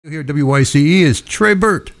Here at WYCE is Tré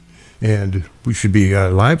Burt, and we should be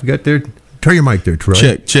live. We got there. Turn your mic there, Troy.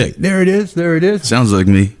 Check, check. There it is. There it is. Sounds like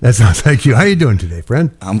me. That sounds like you. How you doing today, friend?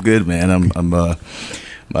 I'm good, man.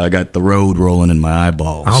 I got the road rolling in my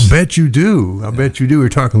eyeballs. I'll bet you do. I'll bet you do. We're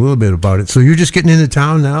talking a little bit about it. So you're just getting into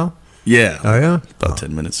town now? Yeah. Oh, yeah? About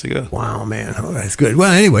 10 minutes ago. Wow, man. Oh, that's good.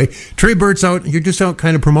 Well, anyway, Tré Burt's out. You're just out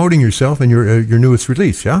kind of promoting yourself and your newest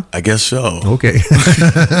release, yeah? I guess so. Okay.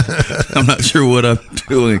 I'm not sure what I'm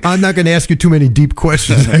doing. I'm not going to ask you too many deep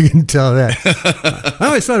questions. I can tell that. I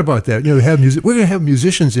always thought about that. You know, we're going to have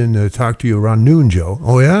musicians in to talk to you around noon, Joe.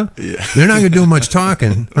 Oh, yeah? Yeah. They're not going to do much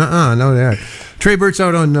talking. No, they aren't. Tré Burt's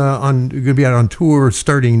out on going to be out on tour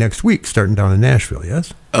starting next week, starting down in Nashville,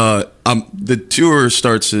 yes? The tour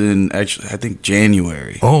starts in, actually, I think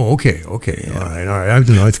January. Oh, okay. Yeah. All right. I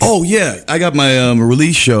don't know. Oh, yeah. I got my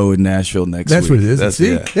release show in Nashville next week. That's what it is.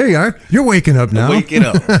 See? Yeah. There you are. You're waking up now. I'm waking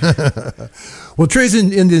up. Well, Trey's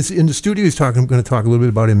in the studio. I'm going to talk a little bit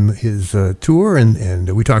about his tour, and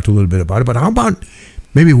we talked a little bit about it. But how about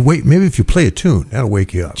maybe if you play a tune, that'll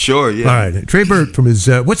wake you up. Sure, yeah. All right. Tré Burt from his,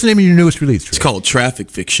 what's the name of your newest release, Tré? It's called Traffic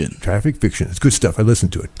Fiction. Traffic Fiction. It's good stuff. I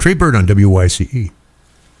listened to it. Tré Burt on WYCE.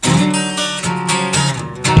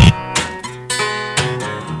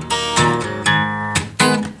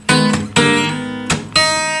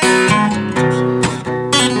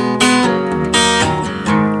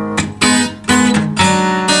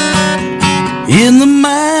 In the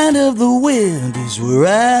mind of the wind is where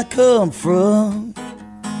I come from.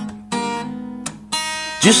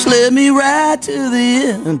 Just let me ride to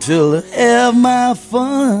the end till I have my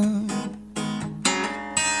fun.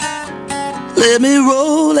 Let me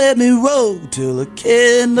roll till I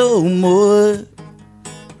can no more.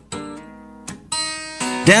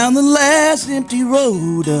 Down the last empty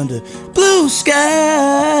road under blue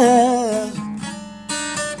skies.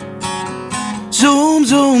 Zoom,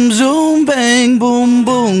 zoom, zoom, bang, boom,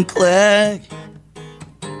 boom, clack.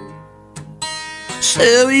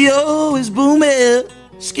 Stereo is booming,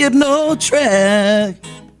 skip no track.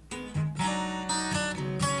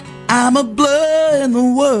 I'm a blur in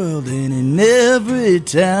the world and in every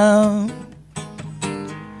town.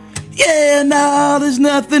 Yeah, now there's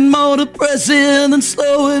nothing more depressing than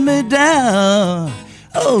slowing me down.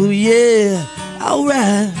 Oh yeah,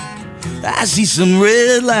 alright. I see some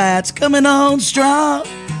red lights coming on strong.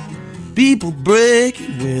 People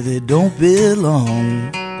breaking where they don't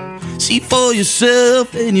belong. See for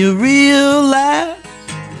yourself and you realize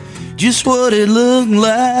just what it looked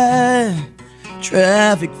like.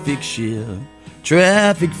 Traffic fiction,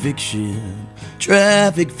 traffic fiction,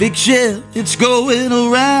 traffic fiction. It's going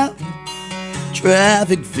around.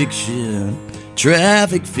 Traffic fiction,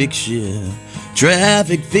 traffic fiction,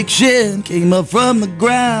 traffic fiction. Came up from the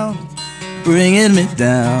ground, bringing me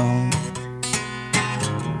down.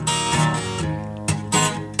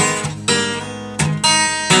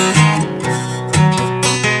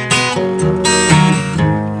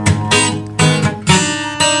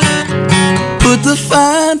 Put the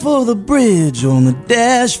fine for the bridge on the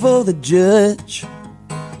dash for the judge.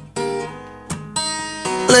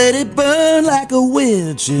 Let it burn like a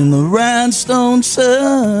witch in the rhinestone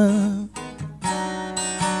sun.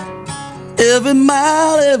 Every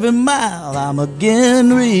mile, I'm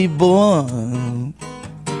again reborn.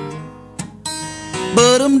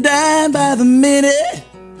 But I'm dying by the minute,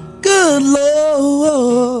 good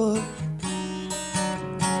Lord.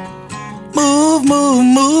 Move, move,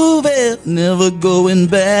 move it, never going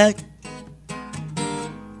back.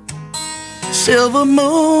 Silver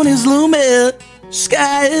moon is looming,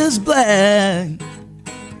 sky is black.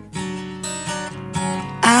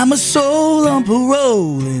 I'm a soul on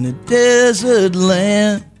parole in a desert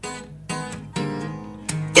land.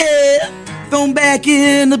 Yeah, thrown back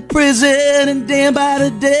into prison and damned by the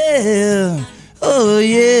dead. Oh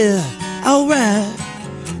yeah, alright.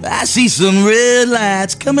 I see some red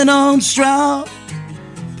lights coming on strong.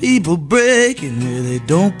 People breaking where they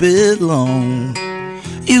don't belong.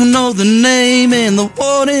 You know the name and the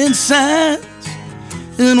warning signs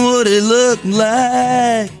and what it looked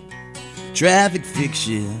like. Traffic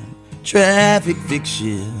fiction, traffic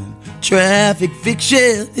fiction, traffic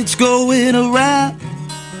fiction. It's going around.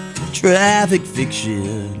 Traffic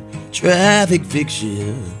fiction, traffic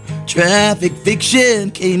fiction, traffic fiction.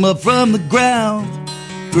 Came up from the ground,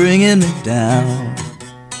 bringing me down.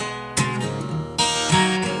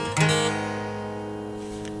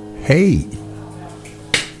 Hey.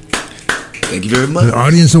 Thank you very much. An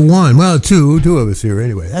audience of one. Well, two of us here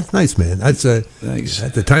anyway. That's nice, man. That's Thanks.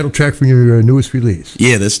 That's the title track from your newest release.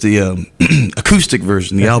 Yeah, that's the acoustic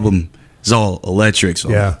version. The album is all electric, so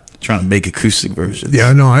Yeah. trying to make acoustic versions.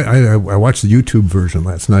 Yeah, no, I watched the YouTube version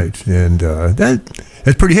last night, and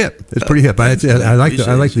that's pretty hip. It's pretty hip. I like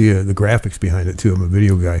the graphics behind it too. I'm a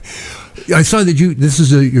video guy. I saw that this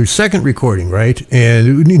is your second recording, right?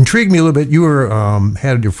 And it intrigued me a little bit. You were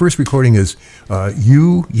had your first recording as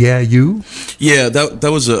You. Yeah, that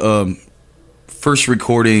was a first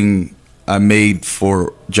recording I made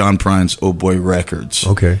for John Prine's Oh Boy Records.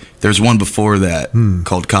 Okay. There's one before that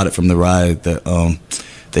called Caught It From the Ride that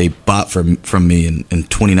they bought from me in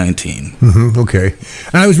 2019. Mm-hmm, okay.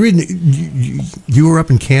 And I was reading, you were up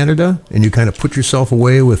in Canada, and you kind of put yourself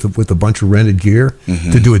away with a bunch of rented gear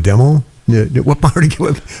to do a demo. What part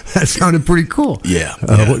of that sounded pretty cool? Yeah.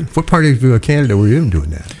 What part of Canada were you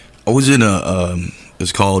doing that? I was in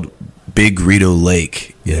it's called Big Rideau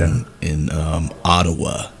Lake in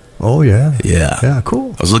Ottawa. Oh, yeah. Yeah. Yeah,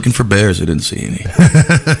 cool. I was looking for bears. I didn't see any.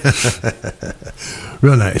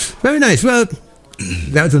 Real nice. Very nice. Well,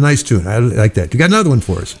 that was a nice tune. I like that. You got another one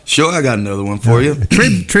for us? Sure, I got another one for you.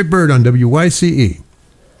 Tré Burt on WYCE.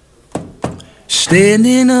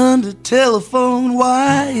 Standing under telephone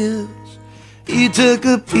wires, you took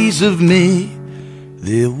a piece of me.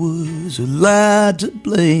 There was a lie to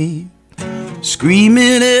blame.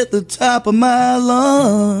 Screaming at the top of my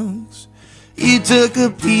lungs, you took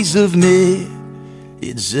a piece of me.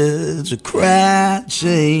 It's such a crying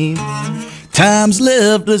shame. Time's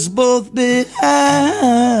left us both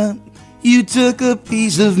behind. You took a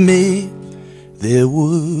piece of me. There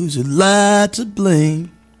was a lie to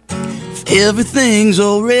blame. Everything's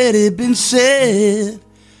already been said.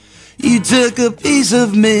 You took a piece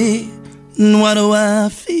of me. And why do I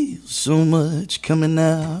feel so much coming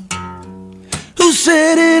out? Who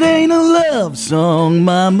said it ain't a love song,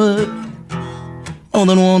 mama? More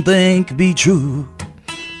than one thing could be true.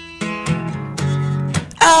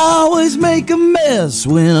 I always make a mess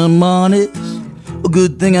when I'm honest. A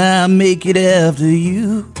good thing I make it after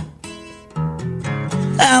you.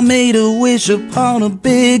 I made a wish upon a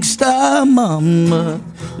big star, mama.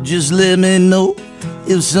 Just let me know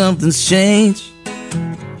if something's changed.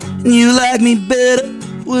 And you like me better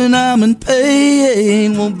when I'm in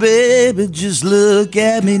pain. Well, baby, just look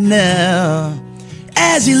at me now.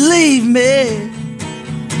 As you leave me,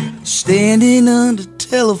 standing under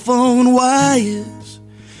telephone wires,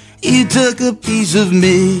 you took a piece of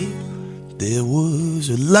me. There was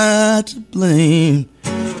a lie to blame.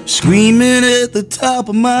 Screaming at the top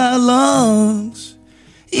of my lungs,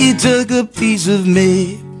 you took a piece of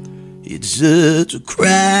me. It's such a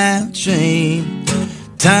crying shame.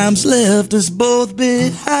 Time's left us both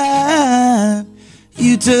behind.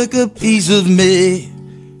 You took a piece of me.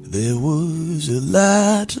 There was a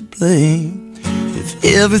lie to blame. If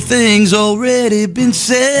everything's already been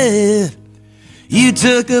said, you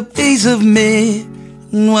took a piece of me.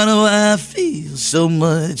 Why do I feel so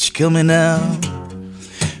much coming out?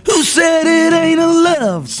 Who said it ain't a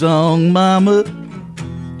love song, mama?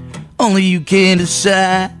 Only you can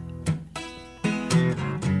decide.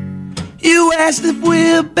 You asked if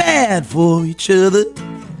we're bad for each other.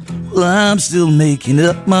 Well, I'm still making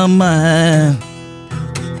up my mind.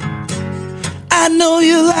 I know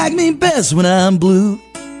you like me best when I'm blue.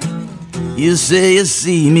 You say you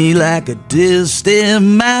see me like a distant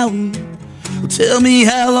mountain. Well, tell me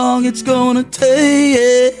how long it's gonna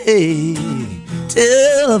take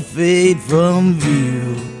till I fade from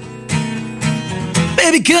view.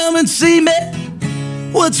 Baby, come and see me.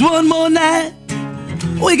 What's one more night?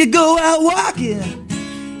 We could go out walking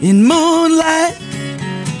in moonlight.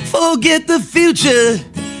 Forget the future.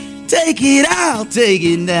 Take it out, take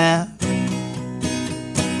it now.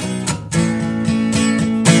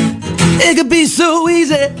 It could be so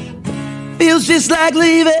easy. Feels just like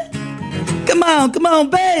leaving. Come on,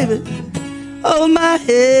 baby. Hold my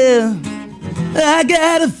hand. I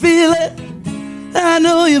gotta feel it. I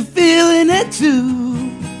know you're feeling it too.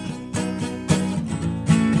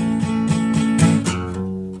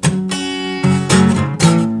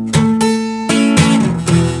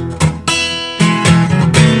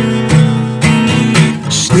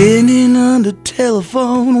 Standing under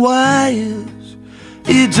telephone wires,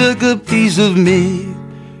 you took a piece of me.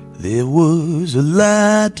 There was a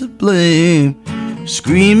lie to blame.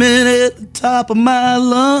 Screaming at the top of my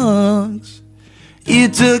lungs, you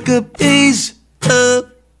took a piece of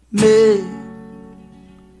me.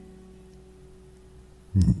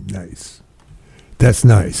 Nice. That's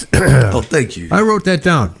nice. Oh, thank you. I wrote that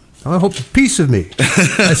down. I hope a piece of me.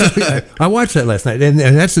 I watched that last night, and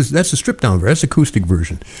that's the stripped down version. That's the acoustic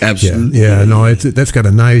version. Absolutely. Yeah. No, that's got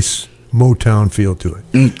a nice Motown feel to it.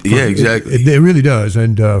 Yeah, exactly. It really does.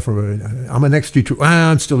 And I'm an ex-Detroit.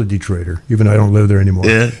 I'm still a Detroiter, even though I don't live there anymore.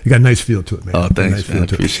 Yeah. You got a nice feel to it, man. Oh, thanks, man. I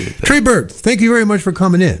appreciate that. Tré Burt, thank you very much for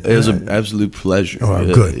coming in. It was an absolute pleasure. Oh,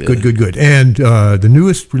 good. And the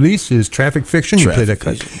newest release is Traffic Fiction. You played that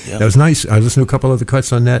cut. Yeah. That was nice. I listened to a couple of the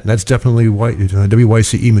cuts on that, and that's definitely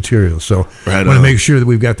WYCE material. So I want to make sure that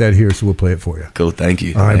we've got that here, so we'll play it for you. Cool, thank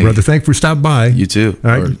you. All right, brother. Thanks for stopping by. You too.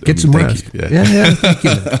 All right, get some rest. Yeah, thank you.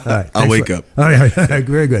 All right, I'll wake up. All right,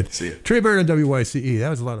 very good. See ya. Tré Burt on WYCE. That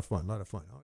was a lot of fun.